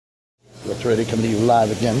Realtor Eddie coming to you live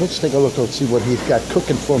again. Let's take a look and see what he's got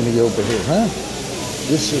cooking for me over here, huh?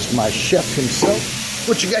 This is my chef himself.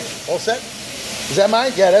 What you got? All set? Is that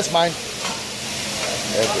mine? Yeah, that's mine.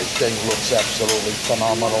 Everything looks absolutely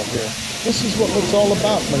phenomenal here. This is what it's all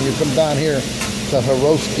about when you come down here to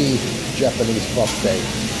Hiroshiki Japanese Buffet.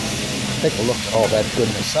 Take a look at all that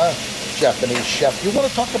goodness, huh? Japanese chef. You want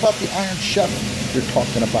to talk about the Iron Chef? You're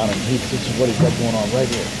talking about him. This is what he's got going on right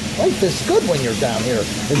here. Life is good when you're down here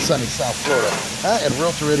in sunny South Florida. Huh? And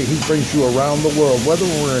Realtor Eddie, he brings you around the world. Whether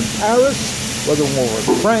we're in Paris, whether we're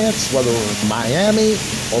in France, whether we're in Miami,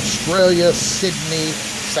 Australia, Sydney,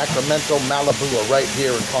 Sacramento, Malibu, or right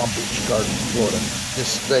here in Palm Beach Gardens, Florida.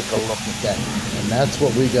 Just take a look at that. And that's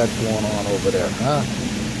what we got going on over there, huh?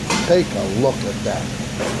 Take a look at that.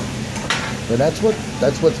 And that's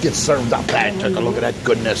what gets served up. Take a look at that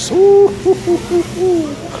goodness. Ooh, hoo, hoo, hoo,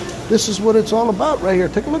 hoo. This is what it's all about right here.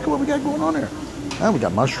 Take a look at what we got going on here. We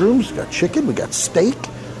got mushrooms, we got chicken, we got steak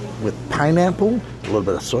with pineapple, a little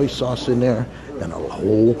bit of soy sauce in there, and a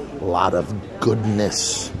whole lot of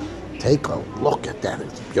goodness. Take a look at that.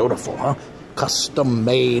 It's beautiful, huh? Custom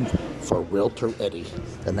made for Realtor Eddie.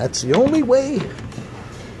 And that's the only way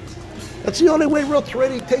Realtor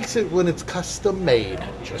Eddie takes it, when it's custom made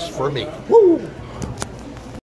just for me. Woo!